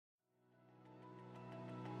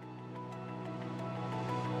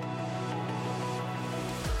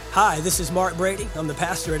Hi, this is Mark Brady. I'm the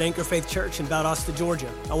pastor at Anchor Faith Church in Valdosta,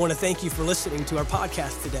 Georgia. I want to thank you for listening to our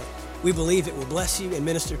podcast today. We believe it will bless you and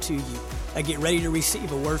minister to you. Now get ready to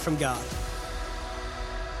receive a word from God.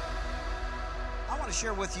 I want to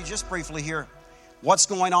share with you just briefly here what's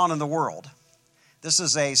going on in the world. This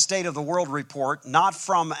is a State of the World report, not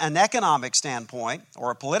from an economic standpoint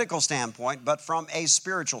or a political standpoint, but from a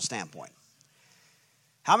spiritual standpoint.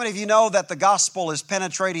 How many of you know that the gospel is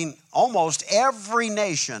penetrating almost every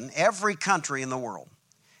nation, every country in the world?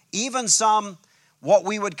 Even some, what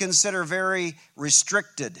we would consider very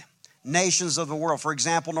restricted nations of the world. For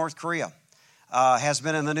example, North Korea has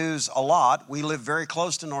been in the news a lot. We live very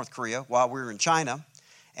close to North Korea while we were in China.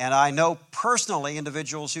 And I know personally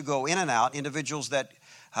individuals who go in and out, individuals that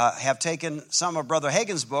have taken some of Brother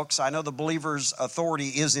Hagin's books. I know the Believer's Authority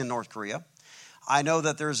is in North Korea. I know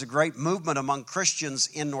that there's a great movement among Christians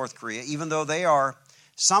in North Korea, even though they are,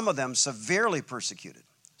 some of them, severely persecuted.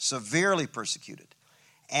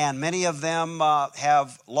 And many of them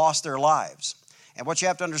have lost their lives. And what you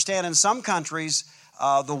have to understand, in some countries,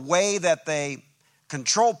 the way that they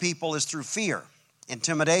control people is through fear,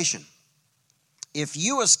 intimidation. If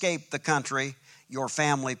you escape the country, your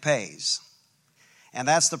family pays. And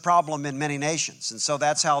that's the problem in many nations. And so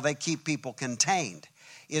that's how they keep people contained,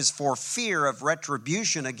 is for fear of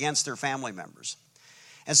retribution against their family members.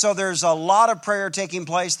 And so there's a lot of prayer taking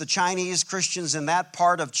place. The Chinese Christians in that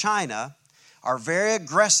part of China are very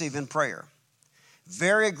aggressive in prayer,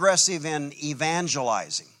 very aggressive in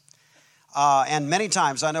evangelizing. And many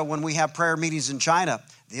times, I know when we have prayer meetings in China,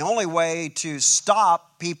 the only way to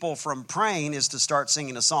stop people from praying is to start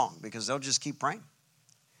singing a song, because they'll just keep praying.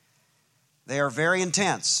 They are very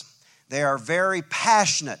intense. They are very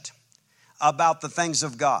passionate about the things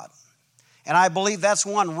of God. And I believe that's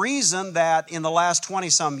one reason that in the last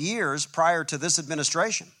 20-some years prior to this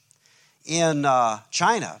administration in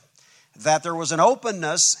China, that there was an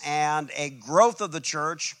openness and a growth of the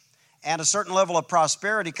church and a certain level of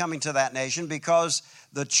prosperity coming to that nation because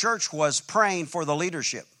the church was praying for the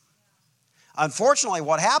leadership. Unfortunately,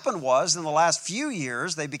 what happened was in the last few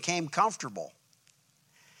years, they became comfortable.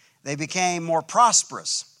 They became more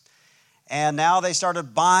prosperous. And now they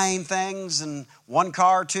started buying things, and 1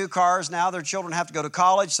 car, 2 cars. Now their children have to go to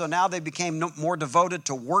college, so now they became more devoted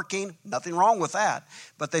to working. Nothing wrong with that.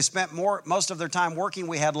 But they spent most of their time working.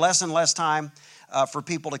 We had less and less time for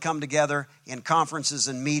people to come together in conferences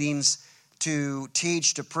and meetings to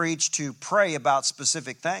teach, to preach, to pray about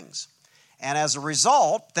specific things. And as a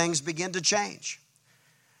result, things begin to change.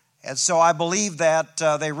 And so I believe that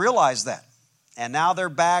they realized that. And now they're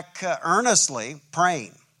back earnestly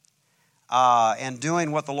praying. And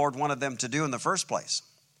doing what the Lord wanted them to do in the first place.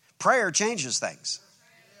 Prayer changes things.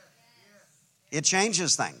 It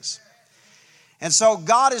changes things. And so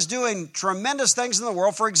God is doing tremendous things in the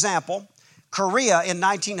world. For example, Korea in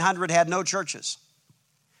 1900 had no churches.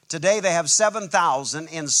 Today they have 7,000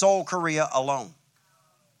 in Seoul, Korea alone.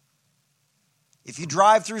 If you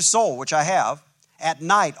drive through Seoul, which I have, at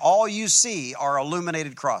night all you see are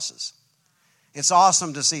illuminated crosses. It's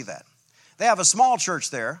awesome to see that. They have a small church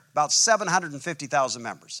there, about 750,000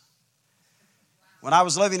 members. When I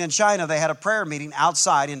was living in China, they had a prayer meeting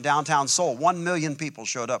outside in downtown Seoul. 1 million people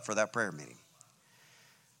showed up for that prayer meeting.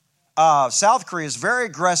 South Korea is very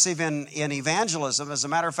aggressive in evangelism. As a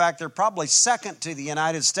matter of fact, they're probably second to the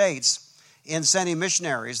United States in sending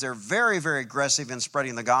missionaries. They're very, very aggressive in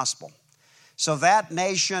spreading the gospel. So that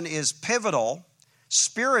nation is pivotal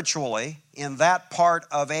spiritually in that part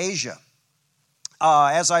of Asia.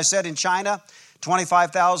 As I said, in China,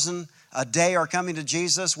 25,000 a day are coming to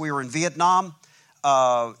Jesus. We were in Vietnam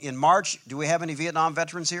in March. Do we have any Vietnam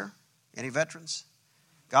veterans here? Any veterans?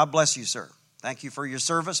 God bless you, sir. Thank you for your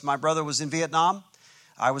service. My brother was in Vietnam.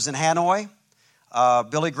 I was in Hanoi.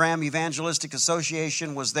 Billy Graham Evangelistic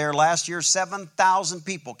Association was there last year. 7,000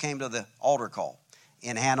 people came to the altar call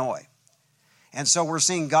in Hanoi. And so we're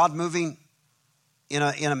seeing God moving in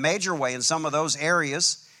a major way in some of those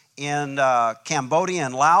areas. In Cambodia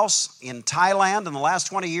and Laos, in Thailand, in the last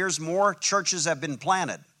 20 years, more churches have been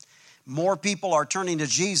planted. More people are turning to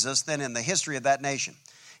Jesus than in the history of that nation.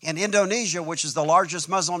 In Indonesia, which is the largest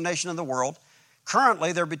Muslim nation in the world,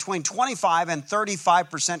 currently they're between 25 and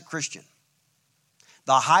 35% Christian.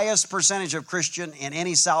 The highest percentage of Christian in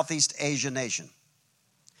any Southeast Asia nation.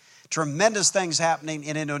 Tremendous things happening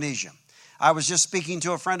in Indonesia. I was just speaking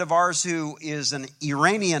to a friend of ours who is an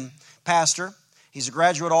Iranian pastor. He's a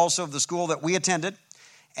graduate also of the school that we attended.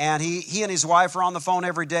 And he and his wife are on the phone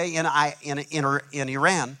every day in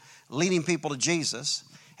Iran, leading people to Jesus.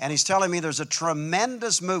 And he's telling me there's a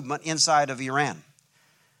tremendous movement inside of Iran.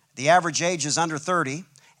 The average age is under 30,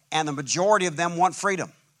 and the majority of them want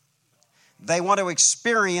freedom. They want to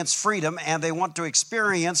experience freedom and they want to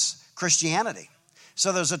experience Christianity.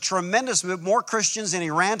 So there's a tremendous move, more Christians in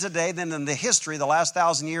Iran today than in the history, the last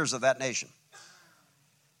 1,000 years of that nation.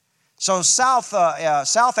 So South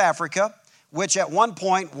Africa, which at one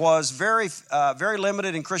point was very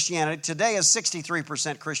limited in Christianity, today is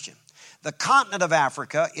 63% Christian. The continent of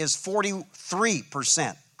Africa is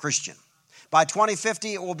 43% Christian. By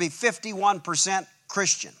 2050, it will be 51%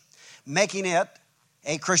 Christian, making it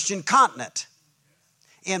a Christian continent.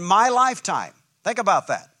 In my lifetime, think about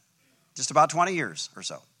that, just about 20 years or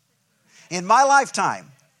so. In my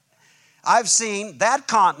lifetime, I've seen that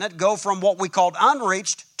continent go from what we called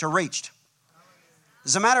unreached to reached.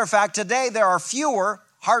 As a matter of fact, today there are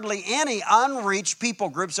hardly any unreached people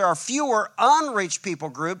groups. There are fewer unreached people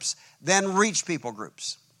groups than reached people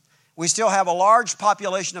groups. We still have a large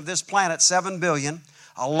population of this planet, 7 billion,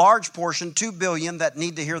 a large portion, 2 billion, that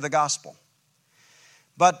need to hear the gospel.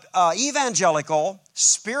 But evangelical,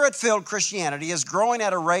 spirit-filled Christianity is growing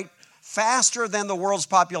at a rate faster than the world's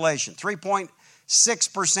population,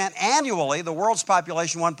 3.6% annually. The world's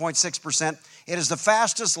population, 1.6%. It is the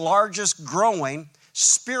fastest, largest growing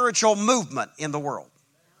spiritual movement in the world.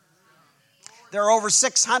 There are over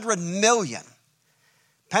 600 million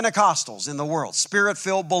Pentecostals in the world,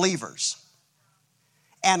 spirit-filled believers,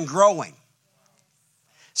 and growing.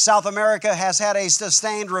 South America has had a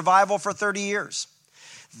sustained revival for 30 years.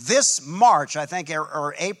 This March, I think,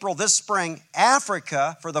 or April, this spring,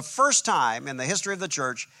 Africa, for the first time in the history of the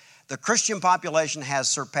church, the Christian population has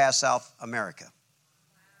surpassed South America.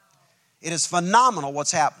 It is phenomenal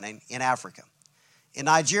what's happening in Africa. In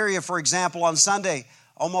Nigeria, for example, on Sunday,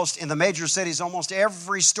 in the major cities, almost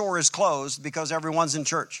every store is closed because everyone's in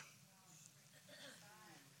church.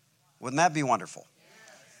 Wouldn't that be wonderful?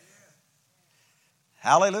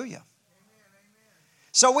 Hallelujah.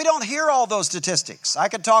 So we don't hear all those statistics. I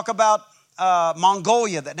could talk about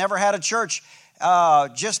Mongolia that never had a church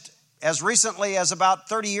just as recently as about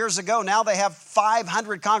 30 years ago. Now they have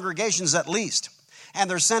 500 congregations at least, and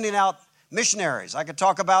they're sending out missionaries. I could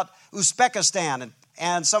talk about Uzbekistan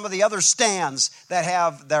and some of the other stands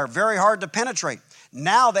that are very hard to penetrate.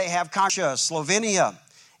 Now they have Slovenia,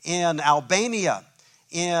 in Albania,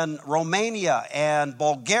 in Romania and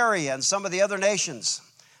Bulgaria and some of the other nations.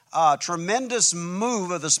 Tremendous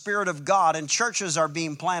move of the Spirit of God, and churches are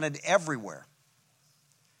being planted everywhere.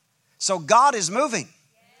 So God is moving.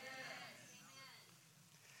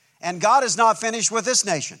 And God is not finished with this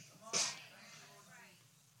nation.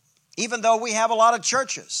 Even though we have a lot of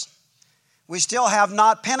churches, we still have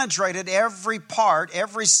not penetrated every part,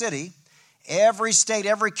 every city, every state,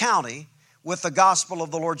 every county with the gospel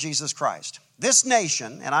of the Lord Jesus Christ. This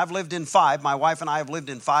nation, and I've lived in 5, my wife and I have lived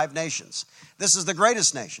in 5 nations. This is the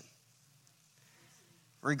greatest nation.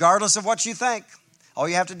 Regardless of what you think, all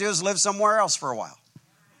you have to do is live somewhere else for a while.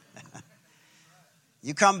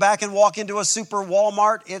 You come back and walk into a super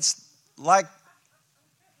Walmart, it's like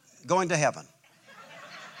going to heaven.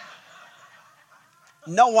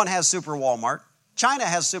 No one has super Walmart. China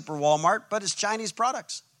has super Walmart, but it's Chinese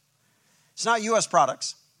products. It's not U.S.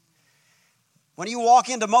 products. When you walk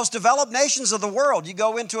into most developed nations of the world, you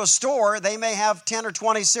go into a store, they may have 10 or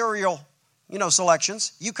 20 cereal,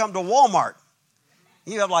 selections. You come to Walmart,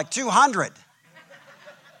 you have like 200.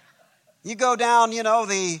 You go down,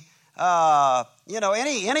 any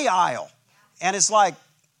aisle, and it's like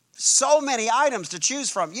so many items to choose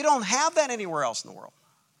from. You don't have that anywhere else in the world.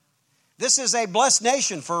 This is a blessed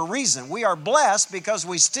nation for a reason. We are blessed because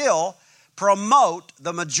we still promote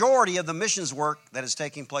the majority of the missions work that is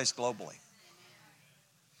taking place globally.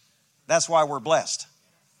 That's why we're blessed.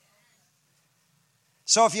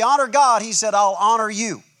 So if you honor God, He said, I'll honor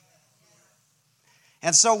you.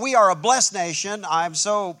 And so we are a blessed nation. I'm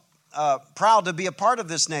so proud to be a part of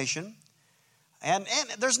this nation. And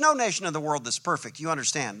there's no nation in the world that's perfect, you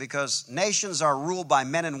understand, because nations are ruled by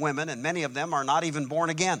men and women, and many of them are not even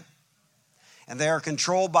born again. And they are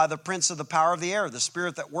controlled by the prince of the power of the air, the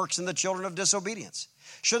spirit that works in the children of disobedience.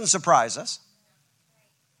 Shouldn't surprise us.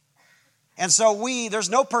 And so there's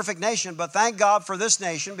no perfect nation, but thank God for this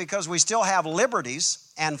nation because we still have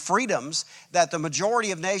liberties and freedoms that the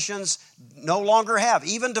majority of nations no longer have,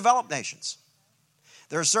 even developed nations.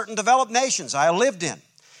 There are certain developed nations I lived in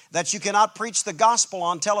that you cannot preach the gospel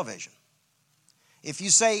on television. If you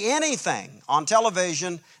say anything on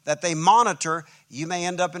television that they monitor, you may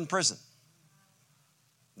end up in prison.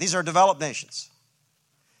 These are developed nations.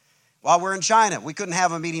 While we're in China, we couldn't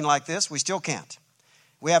have a meeting like this. We still can't.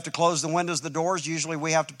 We have to close the windows, the doors. Usually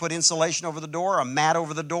we have to put insulation over the door, a mat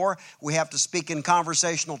over the door. We have to speak in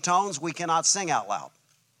conversational tones. We cannot sing out loud.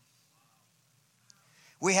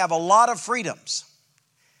 We have a lot of freedoms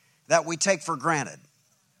that we take for granted.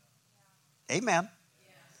 Amen.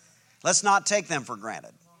 Let's not take them for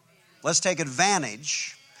granted. Let's take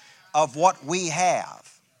advantage of what we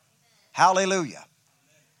have. Hallelujah.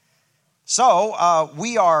 So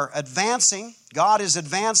we are advancing. God is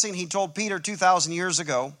advancing. He told Peter 2,000 years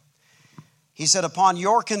ago, he said, upon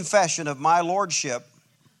your confession of my lordship,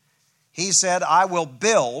 he said, I will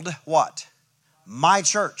build what? My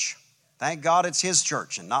church. Thank God it's his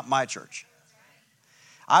church and not my church.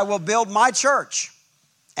 I will build my church,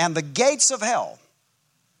 and the gates of hell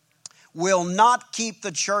will not keep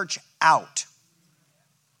the church out.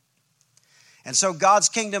 And so God's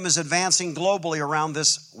kingdom is advancing globally around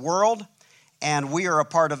this world, and we are a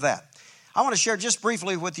part of that. I want to share just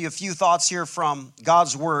briefly with you a few thoughts here from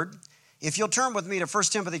God's Word. If you'll turn with me to 1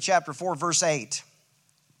 Timothy chapter 4, verse 8.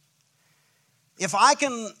 If I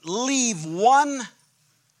can leave one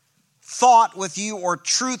thought with you or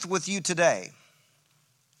truth with you today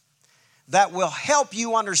that will help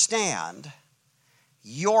you understand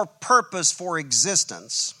your purpose for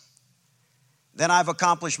existence, then I've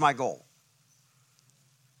accomplished my goal.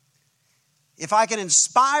 If I can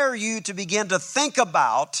inspire you to begin to think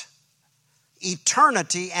about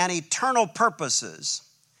eternity and eternal purposes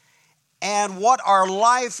and what our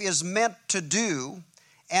life is meant to do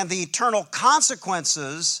and the eternal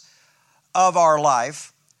consequences of our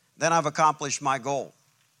life, then I've accomplished my goal.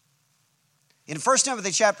 In 1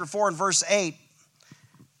 Timothy chapter 4 and verse 8,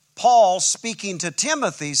 Paul, speaking to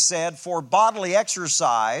Timothy, said, for bodily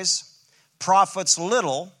exercise profits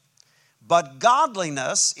little, but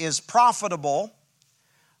godliness is profitable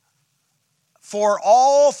for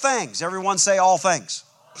all things. Everyone say all things.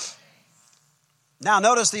 Now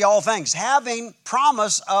notice the all things. Having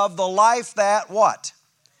promise of the life that what?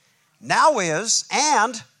 Now is,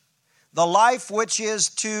 and the life which is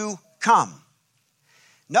to come.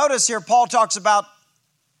 Notice here Paul talks about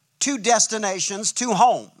two destinations, two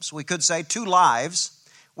homes. We could say two lives.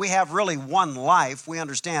 We have really one life. We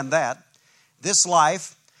understand that. This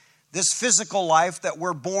life, this physical life that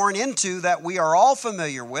we're born into, that we are all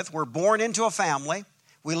familiar with. We're born into a family.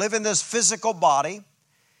 We live in this physical body.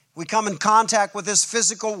 We come in contact with this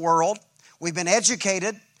physical world. We've been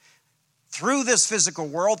educated through this physical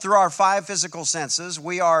world, through our five physical senses.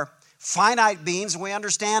 We are finite beings. We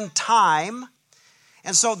understand time.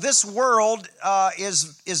 And so this world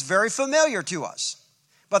is very familiar to us.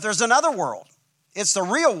 But there's another world. It's the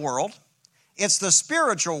real world. It's the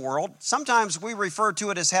spiritual world. Sometimes we refer to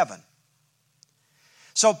it as heaven.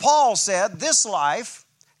 So Paul said, this life,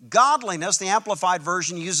 godliness, the Amplified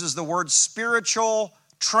Version uses the word spiritual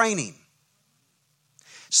training.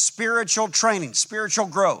 Spiritual training, spiritual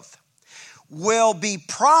growth will be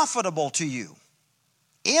profitable to you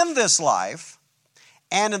in this life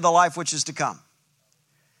and in the life which is to come.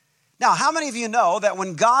 Now, how many of you know that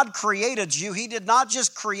when God created you, He did not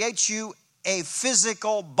just create you a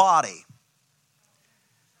physical body?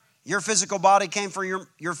 Your physical body came from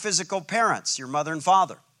your physical parents, your mother and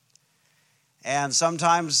father. And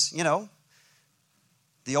sometimes,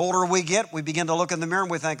 the older we get, we begin to look in the mirror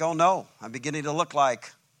and we think, oh no, I'm beginning to look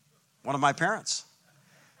like one of my parents.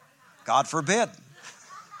 God forbid.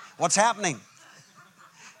 What's happening?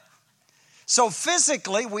 So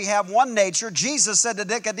physically, we have one nature. Jesus said to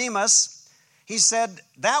Nicodemus, He said,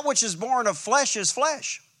 that which is born of flesh is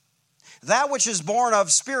flesh. That which is born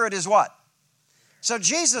of spirit is what? So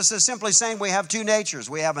Jesus is simply saying we have two natures.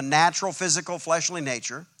 We have a natural, physical, fleshly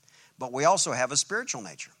nature, but we also have a spiritual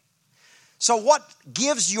nature. So what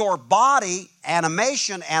gives your body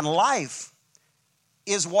animation and life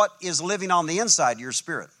is what is living on the inside, your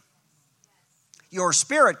spirit. Your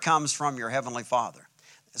spirit comes from your Heavenly Father.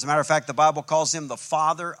 As a matter of fact, the Bible calls Him the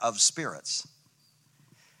Father of spirits.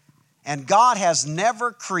 And God has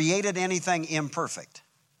never created anything imperfect.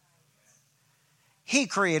 He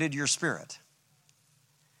created your spirit.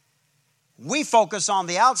 We focus on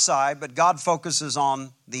the outside, but God focuses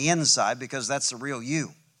on the inside because that's the real you.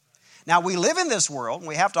 Now, we live in this world, and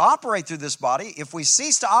we have to operate through this body. If we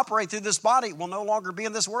cease to operate through this body, we'll no longer be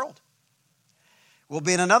in this world. We'll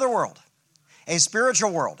be in another world, a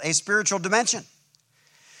spiritual world, a spiritual dimension.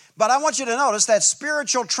 But I want you to notice that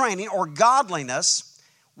spiritual training or godliness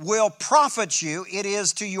will profit you. It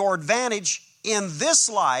is to your advantage in this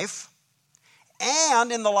life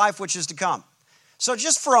and in the life which is to come. So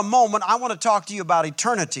just for a moment, I want to talk to you about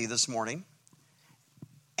eternity this morning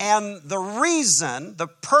and the reason, the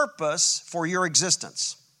purpose for your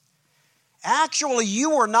existence. Actually,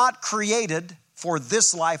 you were not created for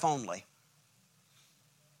this life only.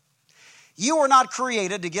 You were not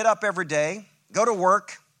created to get up every day, go to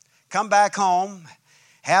work, come back home,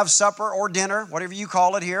 have supper or dinner, whatever you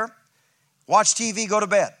call it here, watch TV, go to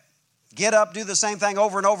bed. Get up, do the same thing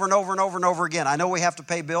over and over and over and over and over again. I know we have to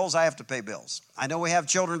pay bills. I have to pay bills. I know we have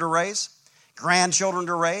children to raise, grandchildren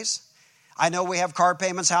to raise. I know we have car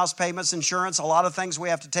payments, house payments, insurance, a lot of things we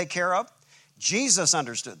have to take care of. Jesus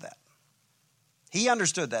understood that. He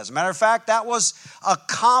understood that. As a matter of fact, that was a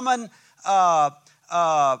common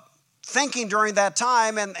thinking during that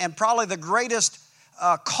time and probably the greatest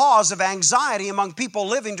cause of anxiety among people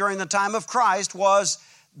living during the time of Christ was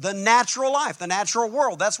the natural life, the natural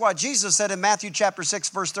world. That's why Jesus said in Matthew chapter 6,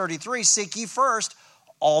 verse 33, seek ye first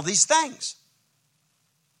all these things.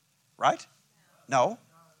 Right? No.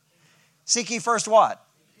 Seek ye first what?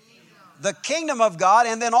 The kingdom of God,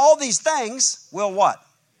 and then all these things will what?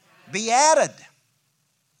 Be added.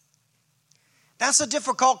 That's a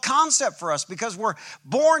difficult concept for us because we're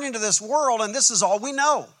born into this world and this is all we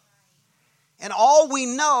know. And all we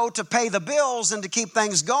know to pay the bills and to keep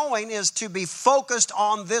things going is to be focused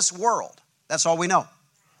on this world. That's all we know.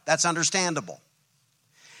 That's understandable.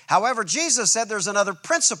 However, Jesus said there's another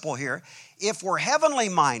principle here. If we're heavenly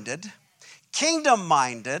minded, kingdom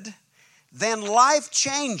minded, then life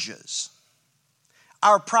changes.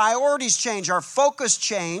 Our priorities change, our focus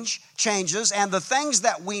changes, and the things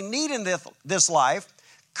that we need in this life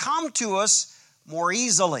come to us more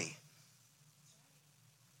easily.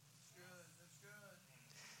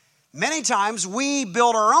 Many times we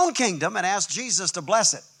build our own kingdom and ask Jesus to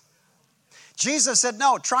bless it. Jesus said,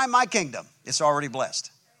 no, try my kingdom. It's already blessed.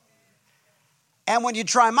 And when you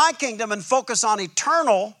try my kingdom and focus on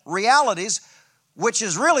eternal realities, which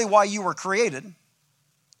is really why you were created,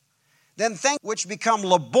 then things which become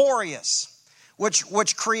laborious,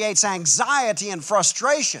 which creates anxiety and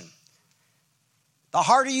frustration. The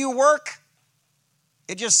harder you work,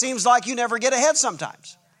 it just seems like you never get ahead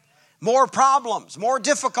sometimes. More problems, more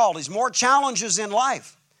difficulties, more challenges in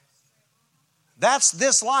life. That's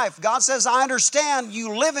this life. God says, I understand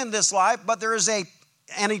you live in this life, but there is an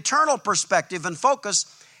eternal perspective and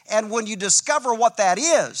focus. And when you discover what that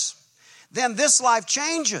is, then this life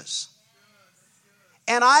changes.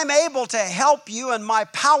 And I'm able to help you, and my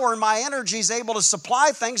power and my energy is able to supply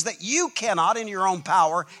things that you cannot in your own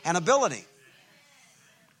power and ability.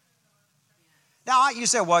 Now, you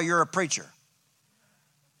say, well, you're a preacher.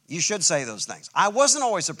 You should say those things. I wasn't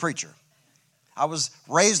always a preacher. I was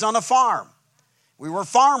raised on a farm. We were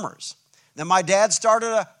farmers. Then my dad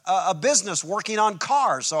started a business working on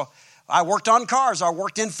cars. So I worked on cars. I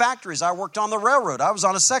worked in factories. I worked on the railroad. I was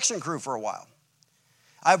on a section crew for a while.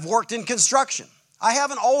 I've worked in construction. I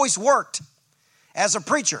haven't always worked as a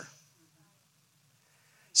preacher.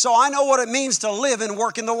 So I know what it means to live and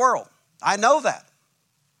work in the world. I know that.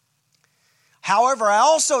 However, I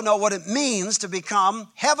also know what it means to become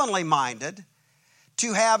heavenly minded,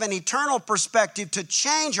 to have an eternal perspective, to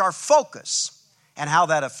change our focus, and how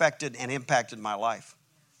that affected and impacted my life.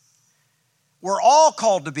 We're all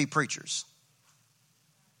called to be preachers.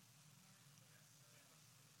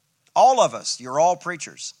 All of us, you're all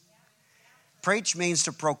preachers. Preach means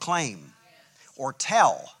to proclaim or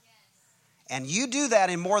tell. And you do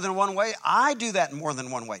that in more than one way. I do that in more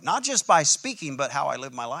than one way. Not just by speaking, but how I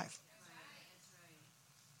live my life.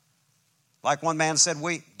 Like one man said,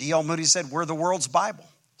 D.L. Moody said, we're the world's Bible.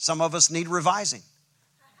 Some of us need revising.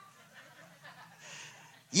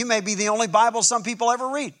 You may be the only Bible some people ever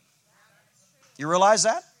read. You realize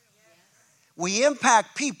that? We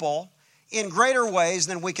impact people in greater ways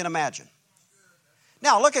than we can imagine.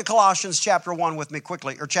 Now, look at Colossians chapter 1 with me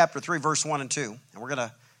quickly, or chapter 3, verse 1 and 2. And we're going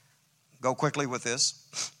to go quickly with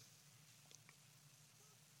this.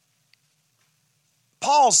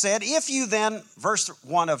 Paul said, if you then, verse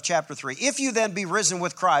 1 of chapter 3, if you then be risen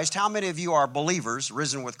with Christ, how many of you are believers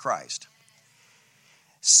risen with Christ?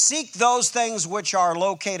 Seek those things which are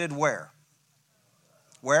located where?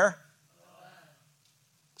 Where?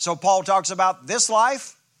 So Paul talks about this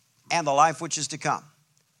life and the life which is to come.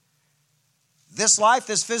 This life,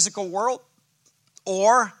 this physical world,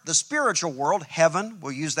 or the spiritual world, heaven,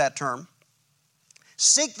 we'll use that term.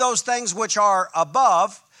 Seek those things which are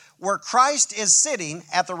above, where Christ is sitting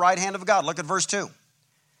at the right hand of God. Look at verse 2.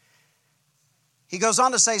 He goes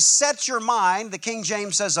on to say, set your mind, the King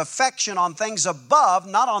James says, affection on things above,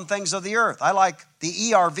 not on things of the earth. I like the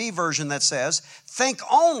ERV version that says, think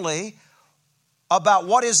only about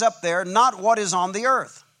what is up there, not what is on the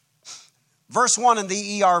earth. Verse 1 in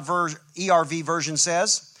the ERV version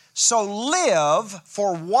says, so live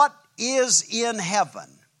for what is in heaven.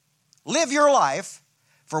 Live your life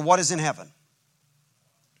for what is in heaven.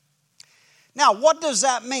 Now, what does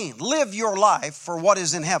that mean? Live your life for what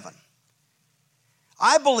is in heaven.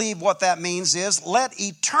 I believe what that means is let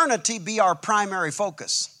eternity be our primary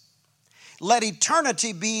focus. Let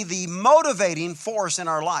eternity be the motivating force in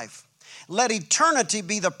our life. let eternity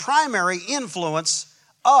be the primary influence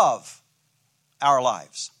of our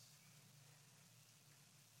lives.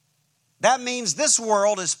 That means this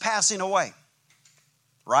world is passing away,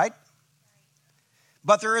 right?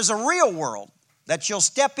 But there is a real world that you'll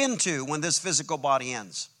step into when this physical body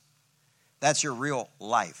ends. That's your real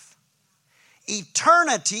life.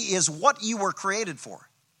 Eternity is what you were created for.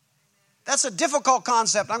 That's a difficult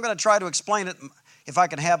concept. I'm going to try to explain it if I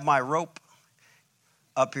can have my rope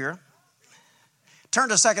up here. Turn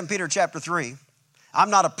to 2 Peter chapter 3. I'm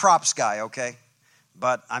not a props guy, okay?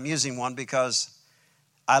 But I'm using one because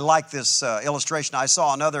I like this illustration. I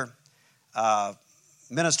saw another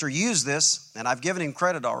minister use this, and I've given him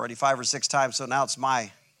credit already 5 or 6 times, so now it's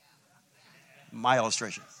my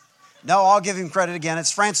illustration. No, I'll give him credit again.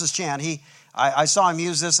 It's Francis Chan. I saw him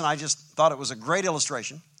use this, and I just thought it was a great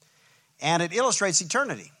illustration. And it illustrates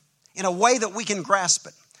eternity in a way that we can grasp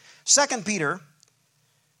it. 2 Peter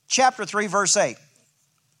chapter 3, verse 8.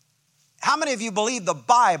 How many of you believe the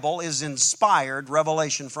Bible is inspired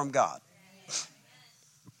revelation from God?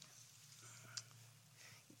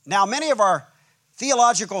 Now, many of our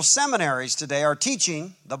theological seminaries today are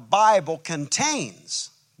teaching the Bible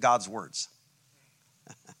contains God's words.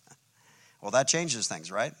 Well, that changes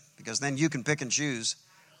things, right? Because then you can pick and choose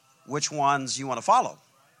which ones you want to follow.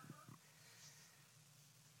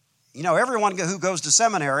 You know, everyone who goes to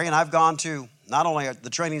seminary, and I've gone to not only the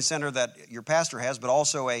training center that your pastor has, but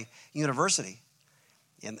also a university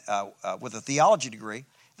with a theology degree,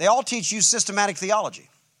 they all teach you systematic theology.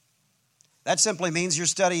 That simply means you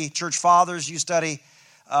study church fathers, you study,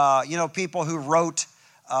 people who wrote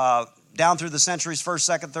down through the centuries,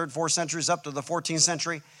 1st, 2nd, 3rd, 4th centuries, up to the 14th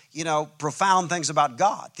century, profound things about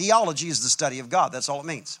God. Theology is the study of God. That's all it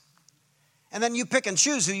means. And then you pick and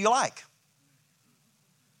choose who you like.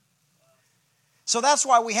 So that's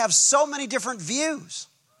why we have so many different views,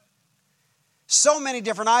 so many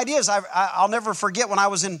different ideas. I'll never forget when I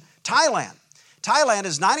was in Thailand. Thailand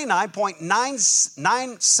is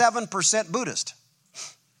 99.997% Buddhist.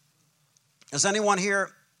 Does anyone here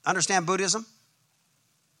understand Buddhism?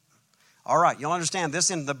 All right, you'll understand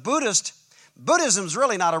this. In the Buddhism is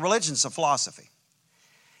really not a religion, it's a philosophy.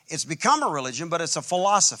 It's become a religion, but it's a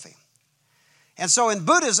philosophy. And so in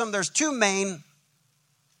Buddhism, there's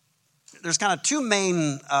kind of two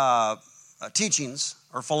main teachings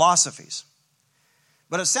or philosophies.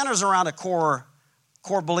 But it centers around a core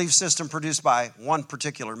belief system produced by one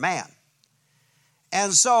particular man.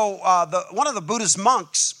 And so one of the Buddhist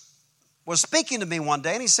monks was speaking to me one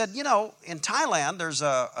day, and he said, in Thailand, there's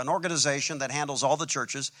an organization that handles all the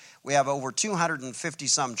churches. We have over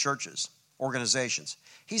 250-some churches, organizations.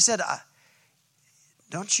 He said,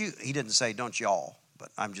 he didn't say, don't you all, but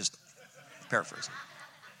I'm just paraphrasing.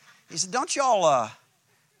 He said, don't you all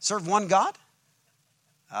serve one God?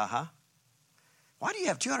 Uh-huh. Why do you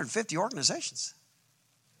have 250 organizations?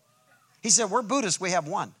 He said, we're Buddhists, we have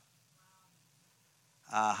one.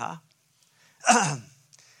 Uh-huh.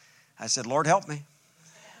 I said, Lord, help me.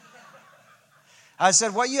 I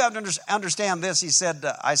said, well, you have to understand this. He said,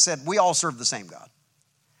 I said, we all serve the same God.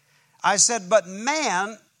 I said, but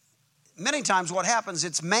man, many times what happens,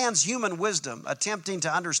 it's man's human wisdom attempting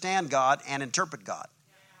to understand God and interpret God.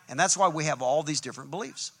 And that's why we have all these different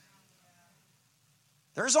beliefs.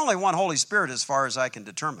 There's only one Holy Spirit as far as I can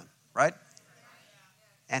determine, right?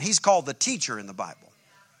 And he's called the teacher in the Bible.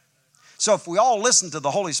 So if we all listened to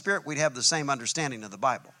the Holy Spirit, we'd have the same understanding of the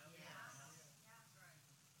Bible.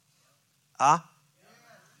 Huh?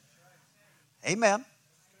 Amen.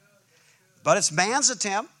 But it's man's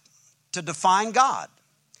attempt to define God.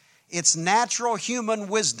 It's natural human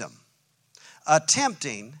wisdom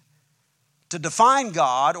attempting to define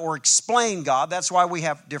God or explain God. That's why we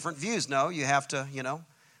have different views. No, you have to,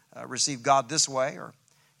 receive God this way, or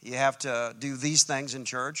you have to do these things in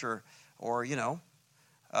church, or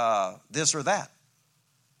this or that,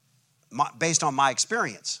 based on my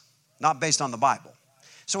experience, not based on the Bible.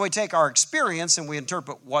 So we take our experience and we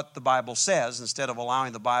interpret what the Bible says instead of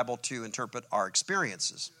allowing the Bible to interpret our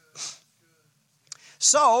experiences.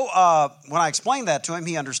 So when I explained that to him,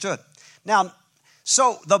 he understood. Now,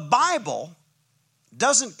 so the Bible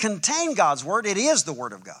doesn't contain God's word. It is the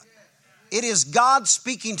word of God. It is God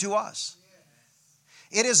speaking to us.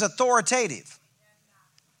 It is authoritative.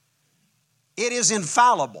 It is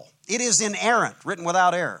infallible. It is inerrant, written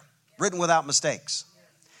without error, written without mistakes.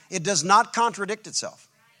 It does not contradict itself.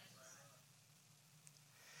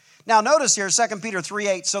 Now notice here, 2 Peter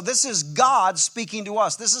 3:8. So this is God speaking to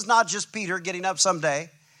us. This is not just Peter getting up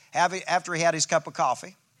someday after he had his cup of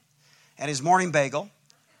coffee and his morning bagel.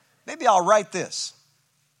 Maybe I'll write this.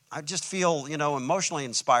 I just feel, emotionally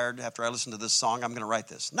inspired after I listen to this song. I'm going to write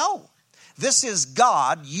this. No, This is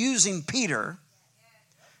God using Peter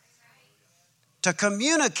to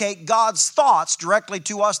communicate God's thoughts directly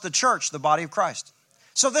to us, the church, the body of Christ.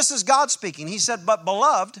 So this is God speaking. He said, but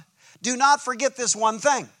beloved, do not forget this one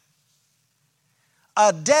thing.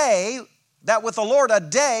 A day that with the Lord,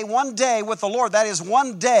 one day with the Lord, that is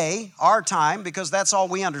one day, our time, because that's all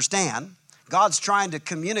we understand. God's trying to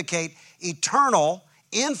communicate eternal,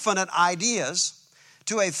 infinite ideas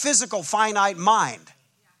to a physical, finite mind.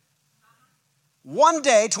 One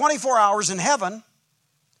day, 24 hours in heaven,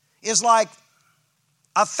 is like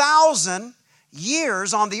 1,000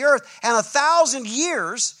 years on the earth, and 1,000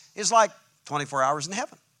 years is like 24 hours in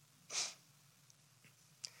heaven.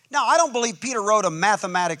 Now, I don't believe Peter wrote a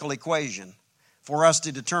mathematical equation for us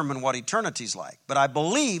to determine what eternity's like, but I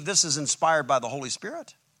believe this is inspired by the Holy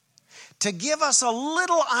Spirit to give us a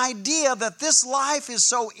little idea that this life is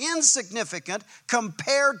so insignificant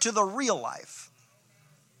compared to the real life.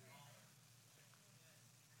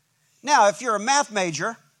 Now, if you're a math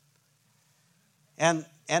major, and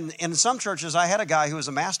in some churches, I had a guy who was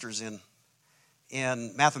a master's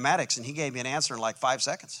in mathematics, and he gave me an answer in like 5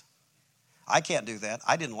 seconds. I can't do that.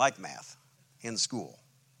 I didn't like math in school.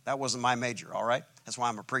 That wasn't my major, all right? That's why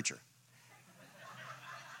I'm a preacher.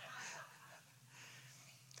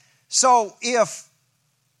 So if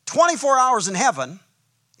 24 hours in heaven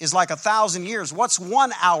is like 1,000 years, what's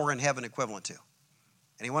 1 hour in heaven equivalent to?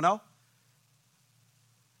 Anyone know?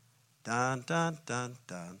 Dun, dun, dun,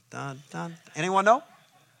 dun, dun, dun. Anyone know?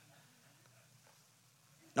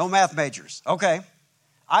 No math majors. Okay.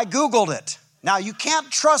 I Googled it. Now, you can't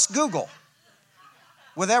trust Google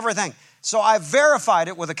with everything. So I verified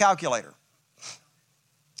it with a calculator.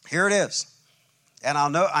 Here it is. And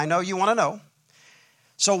I know you want to know.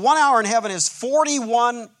 So 1 hour in heaven is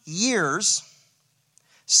 41 years,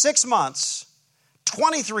 6 months,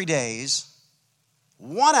 23 days,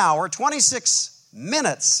 1 hour, 26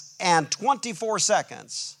 minutes, and 24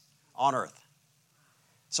 seconds on earth.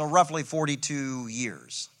 So roughly 42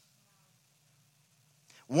 years.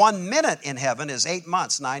 1 minute in heaven is 8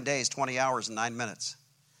 months, 9 days, 20 hours, and 9 minutes.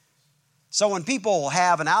 So when people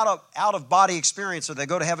have an out-of-body experience or they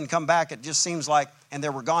go to heaven, come back, it just seems like, and they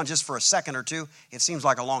were gone just for a second or two, it seems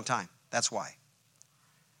like a long time. That's why.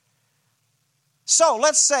 So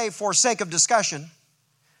let's say, for sake of discussion,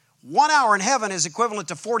 1 hour in heaven is equivalent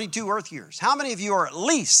to 42 earth years. How many of you are at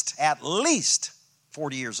least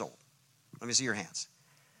 40 years old? Let me see your hands.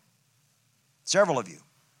 Several of you.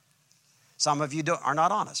 Some of you are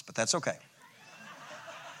not honest, but that's okay.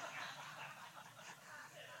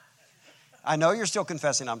 I know you're still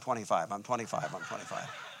confessing, I'm 25, I'm 25, I'm 25.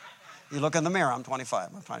 You look in the mirror, I'm 25,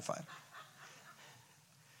 I'm 25.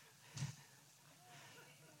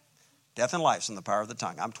 Death and life's in the power of the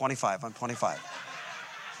tongue. I'm 25, I'm 25.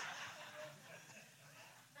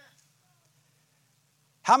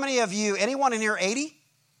 How many of you, anyone in here 80?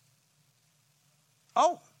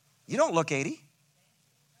 Oh, you don't look 80.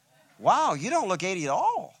 Wow, you don't look 80 at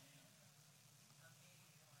all.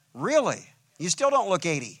 Really? You still don't look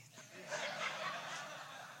 80.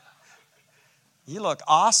 You look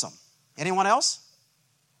awesome. Anyone else?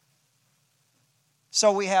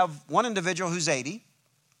 So we have one individual who's 80.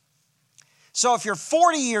 So if you're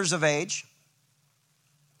 40 years of age,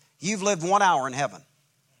 you've lived 1 hour in heaven.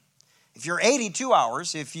 If you're 82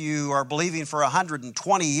 hours, if you are believing for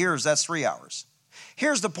 120 years, that's 3 hours.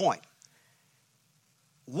 Here's the point.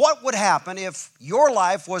 What would happen if your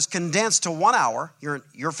life was condensed to 1 hour,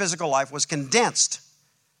 your physical life was condensed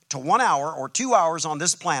to 1 hour or 2 hours on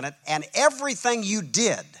this planet, and everything you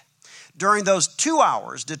did during those 2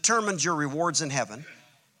 hours determined your rewards in heaven,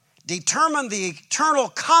 determined the eternal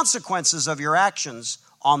consequences of your actions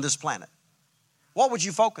on this planet? What would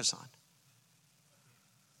you focus on?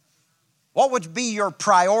 What would be your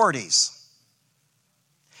priorities?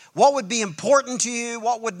 What would be important to you?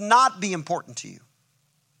 What would not be important to you?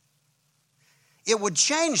 It would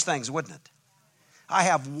change things, wouldn't it? I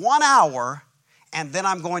have 1 hour and then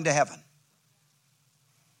I'm going to heaven.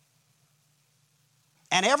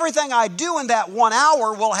 And everything I do in that 1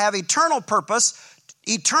 hour will have eternal purpose,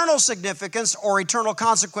 eternal significance, or eternal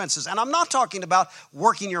consequences. And I'm not talking about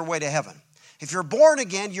working your way to heaven. If you're born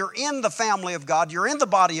again, you're in the family of God, you're in the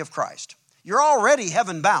body of Christ. You're already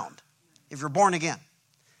heaven bound if you're born again.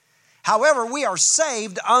 However, we are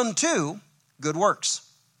saved unto good works.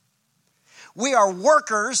 We are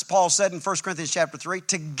workers, Paul said in 1 Corinthians chapter 3,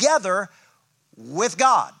 together with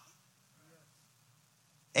God.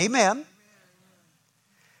 Amen.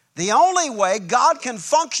 The only way God can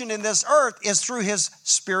function in this earth is through his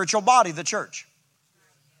spiritual body, the church.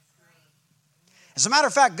 As a matter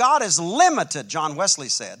of fact, God is limited, John Wesley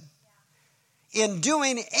said, in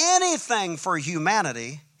doing anything for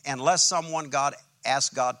humanity unless someone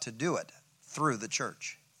asks God to do it through the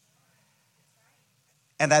church.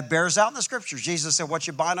 And that bears out in the scriptures. Jesus said, what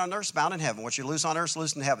you bind on earth is bound in heaven. What you loose on earth is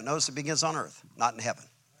loosed in heaven. Notice it begins on earth, not in heaven.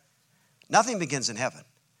 Nothing begins in heaven.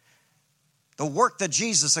 The work that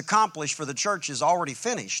Jesus accomplished for the church is already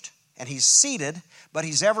finished, and he's seated, but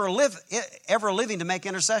he's ever living to make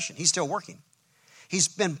intercession. He's still working. He's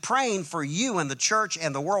been praying for you and the church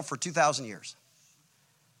and the world for 2,000 years.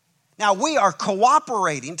 Now, we are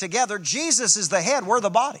cooperating together. Jesus is the head. We're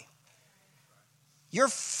the body. Your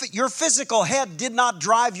physical head did not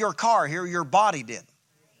drive your car here. Your body did.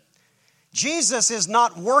 Jesus is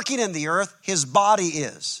not working in the earth. His body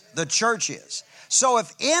is. The church is. So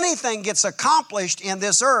if anything gets accomplished in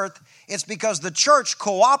this earth, it's because the church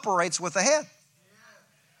cooperates with the head.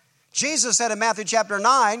 Jesus said in Matthew chapter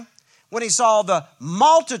 9, when he saw the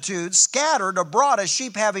multitude scattered abroad as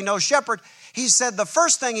sheep having no shepherd, he said the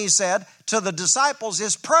first thing he said to the disciples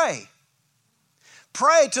is pray.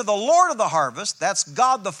 Pray to the Lord of the harvest, that's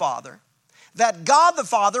God the Father, that God the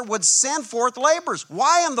Father would send forth laborers.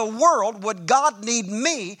 Why in the world would God need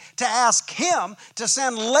me to ask him to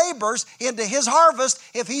send laborers into his harvest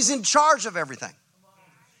if he's in charge of everything?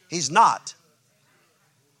 He's not.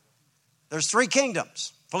 There's 3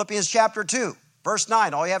 kingdoms. Philippians chapter 2, verse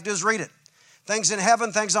 9. All you have to do is read it. Things in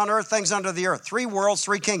heaven, things on earth, things under the earth. 3 worlds,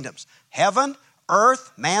 3 kingdoms. Heaven,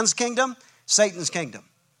 earth, man's kingdom, Satan's kingdom.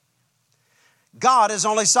 God is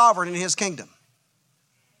only sovereign in his kingdom.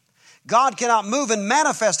 God cannot move and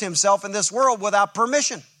manifest himself in this world without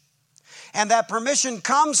permission. And that permission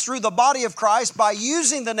comes through the body of Christ by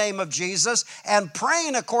using the name of Jesus and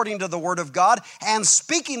praying according to the Word of God and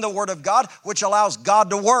speaking the Word of God, which allows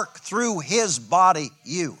God to work through his body,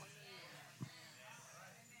 you.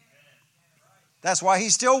 That's why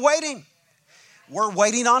he's still waiting. We're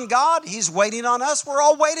waiting on God. He's waiting on us. We're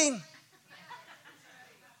all waiting.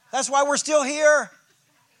 That's why we're still here.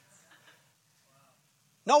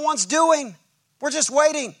 No one's doing. We're just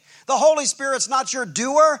waiting. The Holy Spirit's not your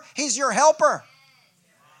doer. He's your helper.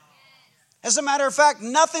 As a matter of fact,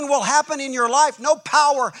 nothing will happen in your life. No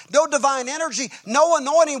power, no divine energy, no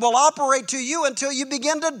anointing will operate to you until you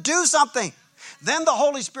begin to do something. Then the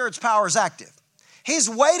Holy Spirit's power is active. He's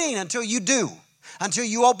waiting until you do, until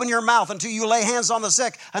you open your mouth, until you lay hands on the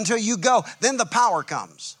sick, until you go. Then the power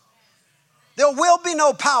comes. There will be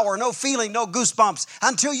no power, no feeling, no goosebumps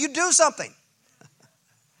until you do something.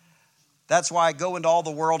 That's why I go into all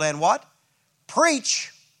the world and what?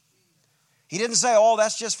 Preach. He didn't say, oh,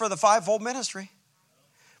 that's just for the 5-fold ministry.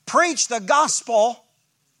 Preach the gospel.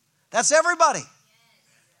 That's everybody.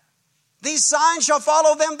 These signs shall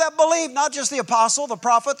follow them that believe, not just the apostle, the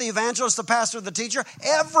prophet, the evangelist, the pastor, the teacher.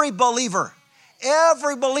 Every believer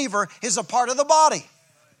is a part of the body.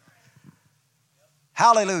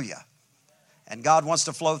 Hallelujah. And God wants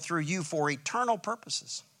to flow through you for eternal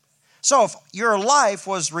purposes. So if your life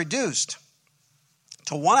was reduced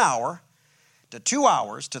to 1 hour, to 2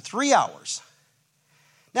 hours, to 3 hours.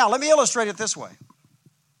 Now, let me illustrate it this way.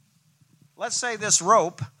 Let's say this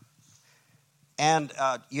rope, and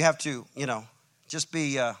you have to, just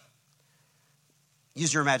use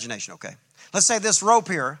your imagination, okay? Let's say this rope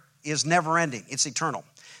here is never ending. It's eternal.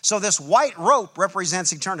 So this white rope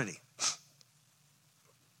represents eternity.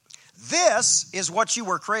 This is what you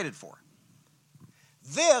were created for.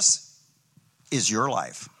 This is your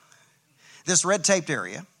life. This red taped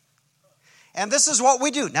area. And this is what we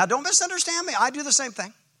do. Now, don't misunderstand me. I do the same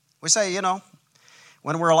thing. We say,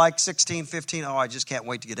 when we're like 16, 15, I just can't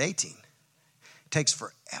wait to get 18. It takes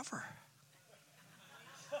forever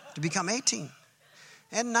to become 18.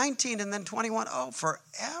 And 19 and then 21. Oh,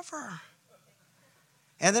 forever.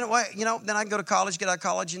 And then, then I can go to college, get out of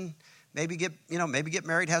college and maybe get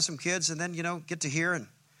married, have some kids, and then, get to here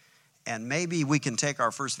and maybe we can take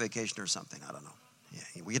our first vacation or something. I don't know.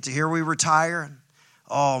 Yeah, we get to here, we retire, and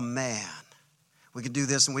oh man, we can do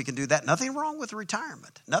this and we can do that. Nothing wrong with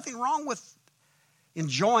retirement. Nothing wrong with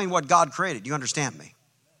enjoying what God created. You understand me?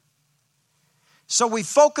 So we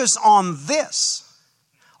focus on this.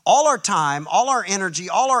 All our time, all our energy,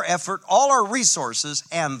 all our effort, all our resources,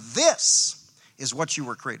 and this is what you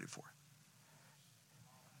were created for.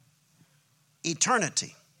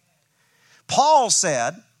 Eternity. Paul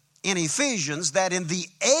said in Ephesians that in the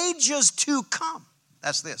ages to come,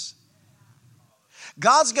 that's this,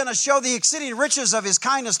 God's going to show the exceeding riches of his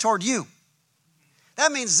kindness toward you.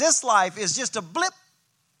 That means this life is just a blip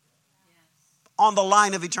on the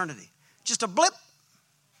line of eternity. Just a blip,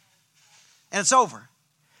 and it's over.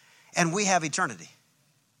 And we have eternity.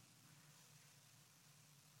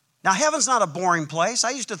 Now, heaven's not a boring place.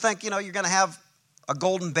 I used to think, you're going to have a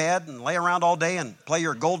golden bed and lay around all day and play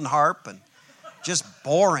your golden harp and just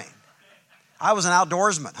boring. I was an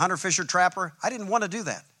outdoorsman, hunter, fisher, trapper. I didn't want to do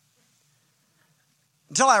that.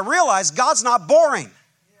 Until I realized God's not boring.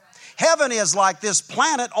 Heaven is like this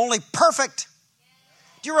planet, only perfect.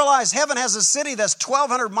 Do you realize heaven has a city that's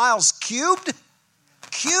 1,200 miles cubed?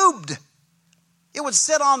 Cubed. It would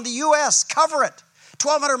sit on the U.S., cover it.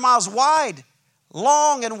 1,200 miles wide,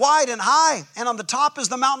 long and wide and high. And on the top is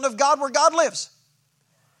the mountain of God where God lives.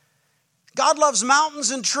 God loves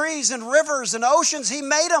mountains and trees and rivers and oceans. He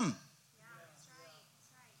made them.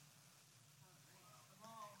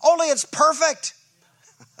 Only it's perfect.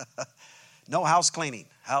 No house cleaning.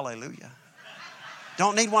 Hallelujah.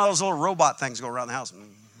 Don't need one of those little robot things go around the house.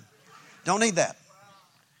 Don't need that.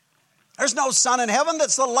 There's no sun in heaven.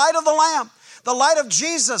 That's the light of the Lamb. The light of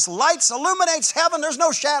Jesus illuminates heaven. There's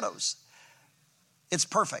no shadows. It's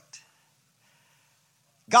perfect.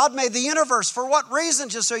 God made the universe for what reason?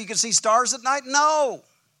 Just so you can see stars at night? No.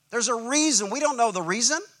 There's a reason. We don't know the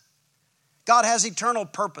reason. God has eternal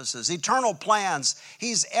purposes, eternal plans.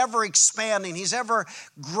 He's ever expanding. He's ever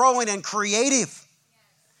growing and creative.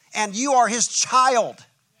 And you are His child.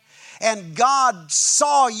 And God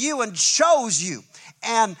saw you and chose you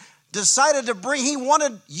and decided to bring, He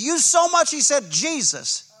wanted you so much, He said,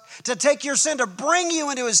 Jesus, to take your sin, to bring you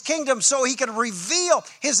into His kingdom so He could reveal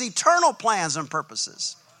His eternal plans and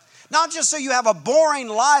purposes. Not just so you have a boring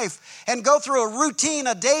life and go through a routine,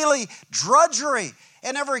 a daily drudgery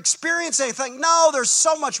and never experience anything. No, there's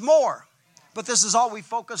so much more. But this is all we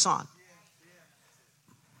focus on.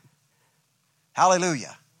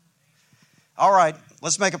 Hallelujah. All right,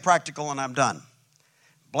 let's make it practical and I'm done.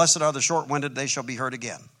 Blessed are the short-winded, they shall be heard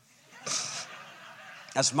again.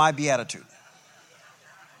 That's my beatitude.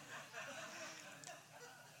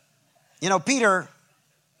 You know,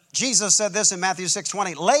 Jesus said this in Matthew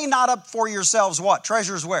 6:20, lay not up for yourselves what?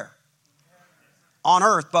 Treasures where? On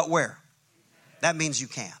earth, but where? That means you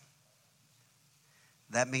can.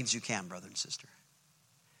 That means you can, brother and sister.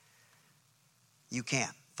 You can.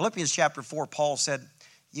 Philippians chapter 4, Paul said,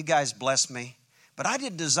 you guys blessed me, but I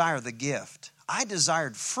didn't desire the gift. I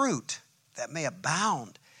desired fruit that may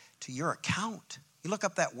abound to your account. You look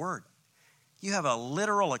up that word. You have a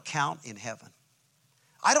literal account in heaven.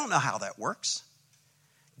 I don't know how that works.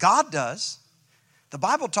 God does. The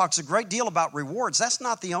Bible talks a great deal about rewards. That's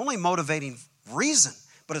not the only motivating reason,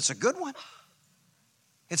 but it's a good one.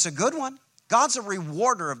 It's a good one. God's a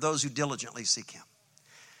rewarder of those who diligently seek Him.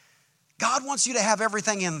 God wants you to have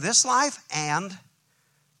everything in this life and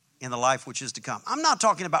in the life which is to come. I'm not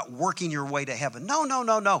talking about working your way to heaven. No.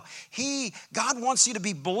 God wants you to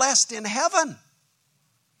be blessed in heaven.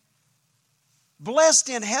 Blessed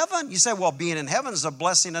in heaven. You say, well, being in heaven is a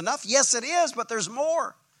blessing enough. Yes, it is, but there's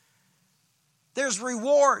more. There's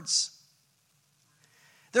rewards.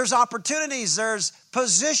 There's opportunities. There's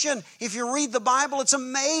position. If you read the Bible, it's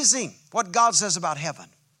amazing what God says about heaven.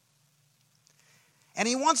 And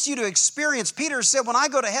He wants you to experience. Peter said, when I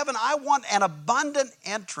go to heaven, I want an abundant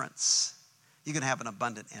entrance. You can have an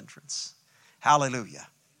abundant entrance. Hallelujah.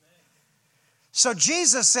 So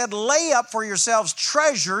Jesus said, lay up for yourselves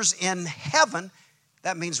treasures in heaven.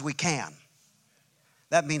 That means we can.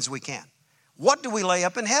 That means we can. What do we lay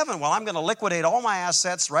up in heaven? Well, I'm going to liquidate all my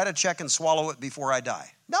assets, write a check, and swallow it before I die.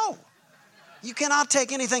 No. You cannot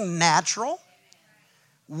take anything natural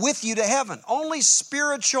with you to heaven. Only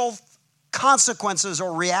spiritual consequences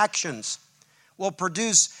or reactions will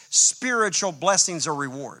produce spiritual blessings or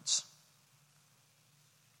rewards.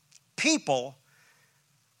 People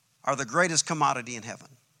are the greatest commodity in heaven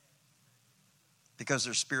because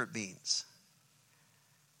they're spirit beings.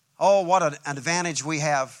 Oh, what an advantage we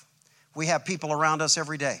have. We have people around us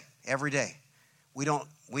every day. We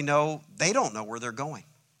know they don't know where they're going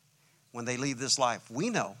when they leave this life. We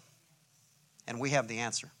know, and we have the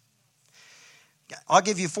answer. I'll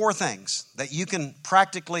give you 4 things that you can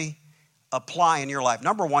practically apply in your life.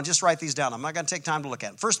 Number 1, just write these down. I'm not going to take time to look at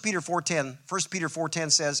them. 1 Peter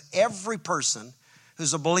 4:10 says, every person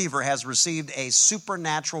who's a believer has received a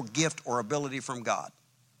supernatural gift or ability from God.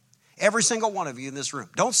 Every single one of you in this room.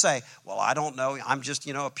 Don't say, well, I don't know. I'm just,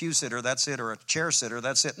 a pew sitter, that's it, or a chair sitter,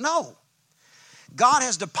 that's it. No. God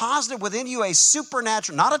has deposited within you a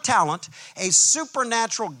supernatural, not a talent, a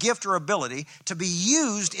supernatural gift or ability to be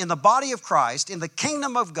used in the body of Christ, in the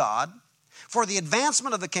kingdom of God, for the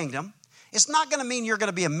advancement of the kingdom. It's not going to mean you're going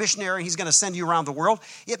to be a missionary. He's going to send you around the world.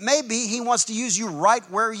 It may be He wants to use you right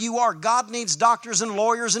where you are. God needs doctors and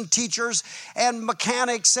lawyers and teachers and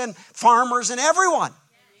mechanics and farmers and everyone.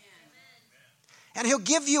 And He'll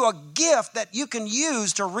give you a gift that you can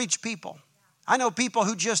use to reach people. I know people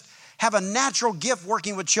who just have a natural gift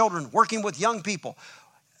working with children, working with young people.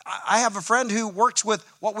 I have a friend who works with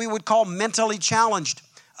what we would call mentally challenged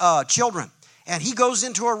children. And he goes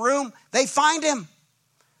into a room, they find him.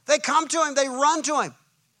 They come to him, they run to him.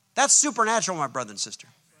 That's supernatural, my brother and sister.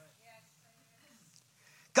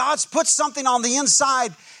 God's put something on the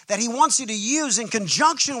inside that he wants you to use in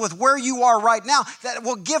conjunction with where you are right now that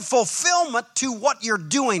will give fulfillment to what you're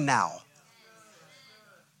doing now.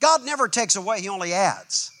 God never takes away, he only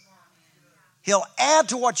adds. He'll add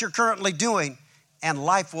to what you're currently doing, and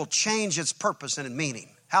life will change its purpose and meaning.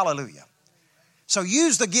 Hallelujah. So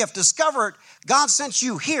use the gift, discover it. God sent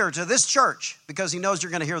you here to this church because he knows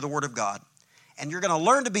you're going to hear the word of God. And you're going to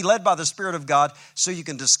learn to be led by the Spirit of God so you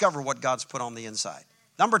can discover what God's put on the inside.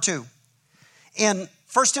 Number 2, in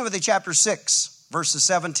 1 Timothy chapter 6, verses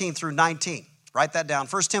 17 through 19. Write that down.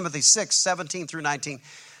 1 Timothy 6, 17 through 19.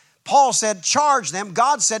 Paul said, charge them.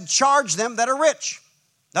 God said, charge them that are rich.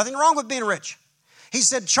 Nothing wrong with being rich. He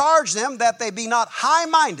said, charge them that they be not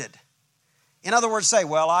high-minded. In other words, say,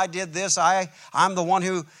 well, I did this. I'm the one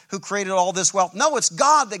who created all this wealth. No, it's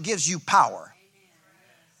God that gives you power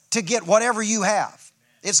to get whatever you have.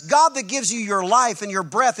 It's God that gives you your life and your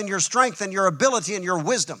breath and your strength and your ability and your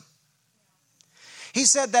wisdom. He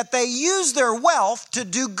said that they use their wealth to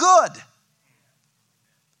do good.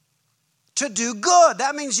 To do good.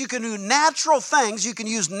 That means you can do natural things. You can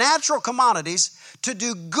use natural commodities to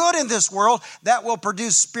do good in this world that will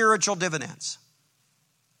produce spiritual dividends.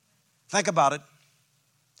 Think about it.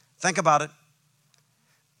 Think about it.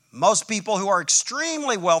 Most people who are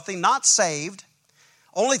extremely wealthy, not saved,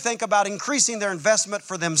 only think about increasing their investment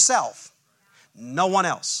for themselves. No one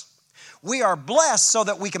else. We are blessed so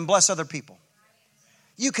that we can bless other people.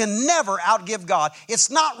 You can never outgive God.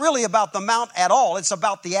 It's not really about the amount at all. It's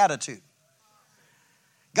about the attitude.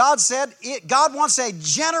 God said, God wants a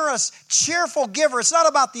generous, cheerful giver. It's not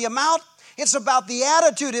about the amount. It's about the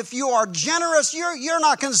attitude. If you are generous, you're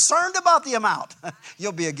not concerned about the amount.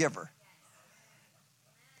 You'll be a giver.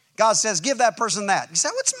 God says, give that person that. You say,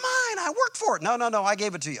 well, it's mine. I worked for it. No, I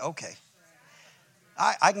gave it to you. Okay.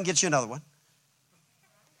 I can get you another one.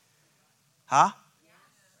 Huh?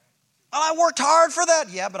 Well, I worked hard for that.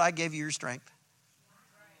 Yeah, but I gave you your strength.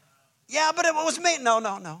 Yeah, but it was me.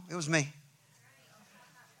 No. It was me.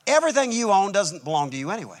 Everything you own doesn't belong to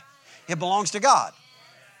you anyway. It belongs to God.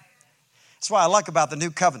 That's what I like about the new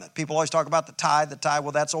covenant. People always talk about the tithe.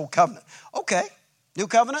 Well, that's old covenant. Okay, new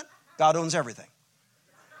covenant, God owns everything.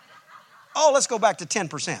 Oh, let's go back to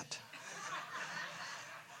 10%.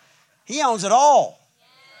 He owns it all.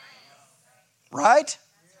 Right?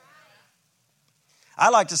 I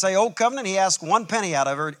like to say old covenant, he asked 1 penny out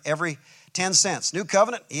of every 10 cents. New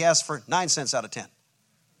covenant, he asked for 9 cents out of 10.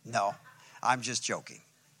 No, I'm just joking.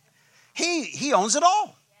 He owns it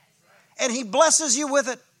all. And he blesses you with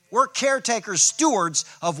it. We're caretakers, stewards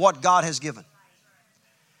of what God has given.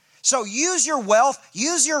 So use your wealth,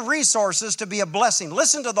 use your resources to be a blessing.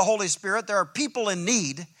 Listen to the Holy Spirit. There are people in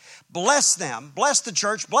need. Bless them. Bless the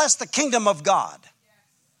church. Bless the kingdom of God.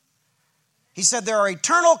 He said there are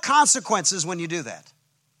eternal consequences when you do that.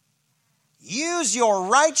 Use your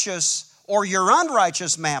righteous or your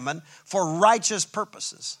unrighteous mammon for righteous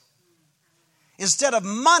purposes. Instead of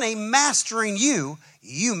money mastering you,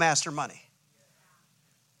 you master money.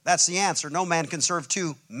 That's the answer. No man can serve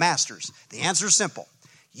 2 masters. The answer is simple.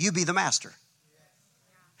 You be the master.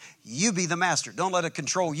 You be the master. Don't let it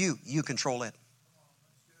control you. You control it.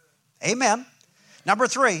 Amen. Number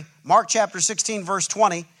 3, Mark chapter 16, verse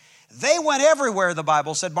 20. They went everywhere, the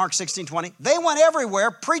Bible said, Mark 16, 20. They went everywhere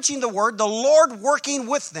preaching the word, the Lord working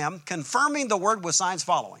with them, confirming the word with signs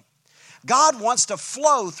following. God wants to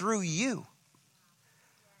flow through you.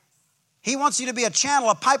 He wants you to be a channel,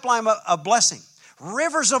 a pipeline of blessing.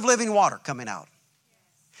 Rivers of living water coming out.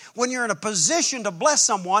 When you're in a position to bless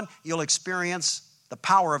someone, you'll experience the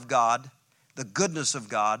power of God, the goodness of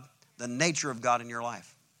God, the nature of God in your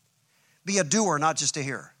life. Be a doer, not just a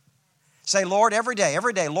hearer. Say, Lord, every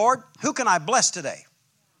day, Lord, who can I bless today?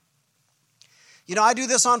 You know, I do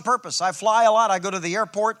this on purpose. I fly a lot. I go to the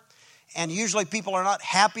airport, and usually people are not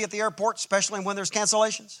happy at the airport, especially when there's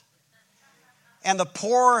cancellations. And the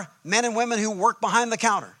poor men and women who work behind the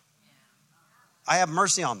counter, I have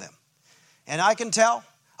mercy on them. And I can tell.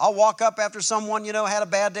 I'll walk up after someone, had a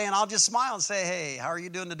bad day, and I'll just smile and say, hey, how are you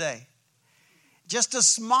doing today? Just a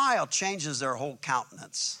smile changes their whole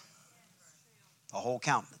countenance. A whole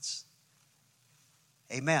countenance.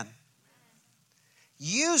 Amen.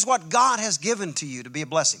 Use what God has given to you to be a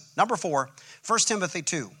blessing. Number 4, 1 Timothy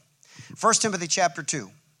 2. 1 Timothy chapter 2,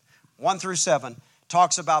 1 through 7,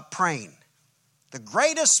 talks about praying. The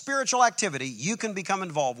greatest spiritual activity you can become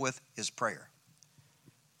involved with is prayer.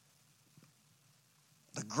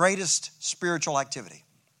 greatest spiritual activity.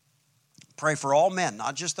 Pray for all men,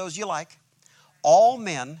 not just those you like. All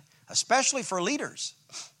men, especially for leaders.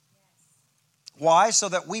 Why? So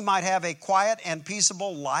that we might have a quiet and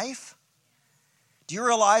peaceable life. Do you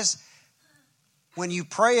realize when you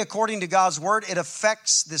pray according to God's word, it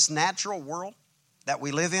affects this natural world that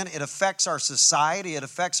we live in? It affects our society. It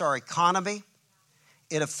affects our economy.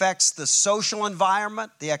 It affects the social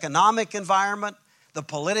environment, the economic environment, the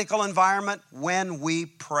political environment when we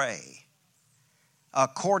pray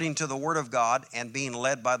according to the Word of God and being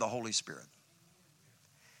led by the Holy Spirit.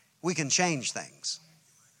 We can change things.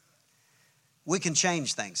 We can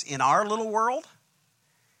change things in our little world,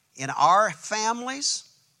 in our families.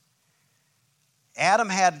 Adam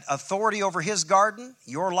had authority over his garden.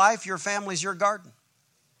 Your life, your family's your garden.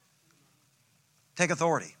 Take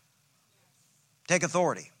authority. Take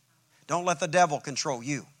authority. Don't let the devil control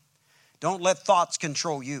you. Don't let thoughts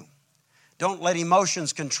control you. Don't let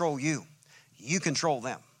emotions control you. You control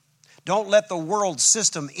them. Don't let the world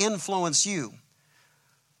system influence you.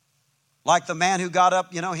 Like the man who got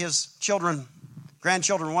up, his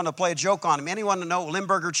grandchildren wanted to play a joke on him. Anyone know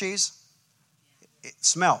Limburger cheese? It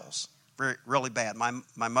smells really bad.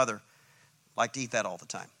 My mother liked to eat that all the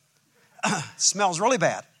time. It smells really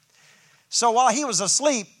bad. So while he was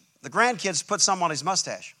asleep, the grandkids put some on his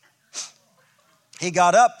mustache. He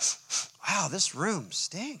got up. Wow, this room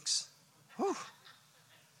stinks. Whew.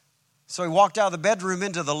 So he walked out of the bedroom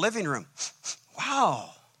into the living room.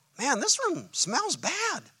 Wow, man, this room smells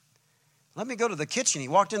bad. Let me go to the kitchen. He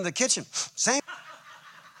walked into the kitchen. Same.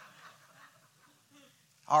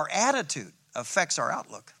 Our attitude affects our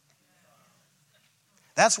outlook.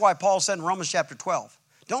 That's why Paul said in Romans chapter 12,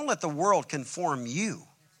 don't let the world conform you.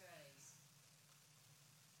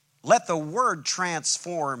 Let the word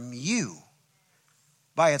transform you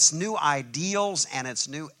by its new ideals and its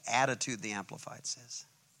new attitude, the Amplified says.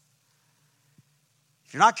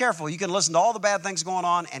 If you're not careful, you can listen to all the bad things going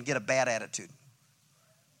on and get a bad attitude.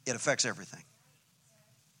 It affects everything.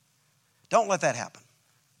 Don't let that happen.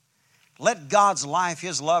 Let God's life,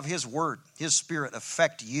 His love, His word, His Spirit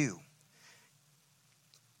affect you.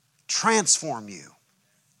 Transform you.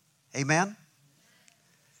 Amen?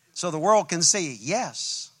 So the world can see,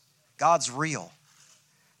 yes, God's real.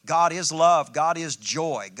 God is love. God is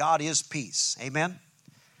joy. God is peace. Amen?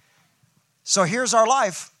 So here's our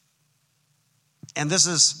life. And this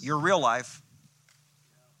is your real life.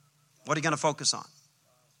 What are you going to focus on?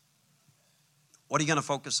 What are you going to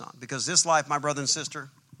focus on? Because this life, my brother and sister,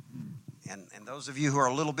 and those of you who are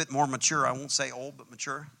a little bit more mature, I won't say old, but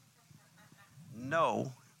mature,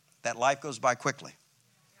 know that life goes by quickly.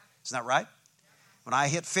 Isn't that right? When I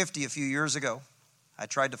hit 50 a few years ago, I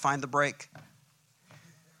tried to find the brake,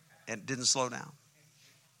 and it didn't slow down.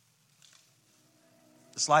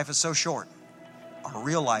 This life is so short. Our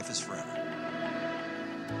real life is forever.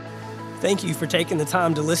 Thank you for taking the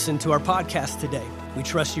time to listen to our podcast today. We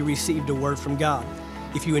trust you received a word from God.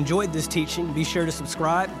 If you enjoyed this teaching, be sure to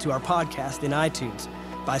subscribe to our podcast in iTunes.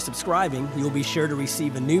 By subscribing, you'll be sure to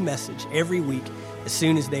receive a new message every week as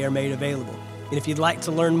soon as they are made available. And if you'd like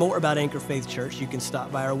to learn more about Anchor Faith Church, you can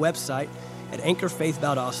stop by our website at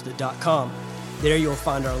anchorfaithvaldosta.com. There you'll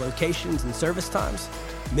find our locations and service times,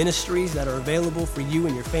 ministries that are available for you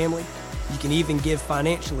and your family. You can even give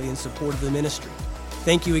financially in support of the ministry.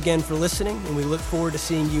 Thank you again for listening, and we look forward to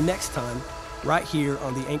seeing you next time right here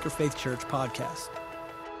on the Anchor Faith Church podcast.